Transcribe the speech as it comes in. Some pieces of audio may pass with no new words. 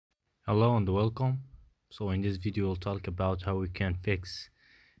Hello and welcome. So in this video we'll talk about how we can fix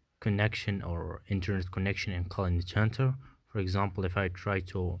connection or internet connection in Call nethunter. For example, if I try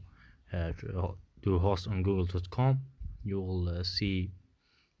to do host on google.com, you will see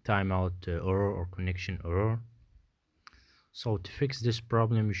timeout error or connection error. So to fix this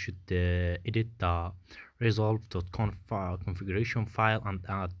problem, you should edit the resolve.conf configuration file and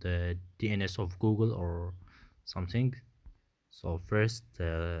add the DNS of Google or something. So first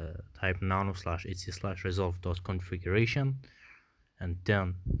type nano/etc/resolve.configuration and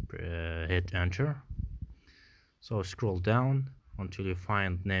then hit enter. So scroll down until you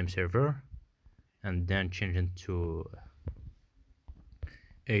find name server and then change it to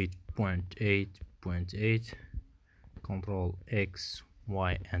 8.8.8, control X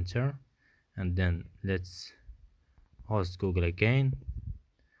Y enter, and then let's host Google again,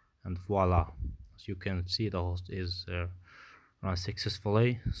 and voila, as you can see the host is run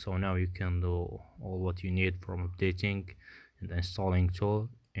successfully. So now you can do all what you need from updating and installing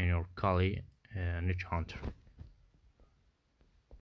tool in your Kali nethunter.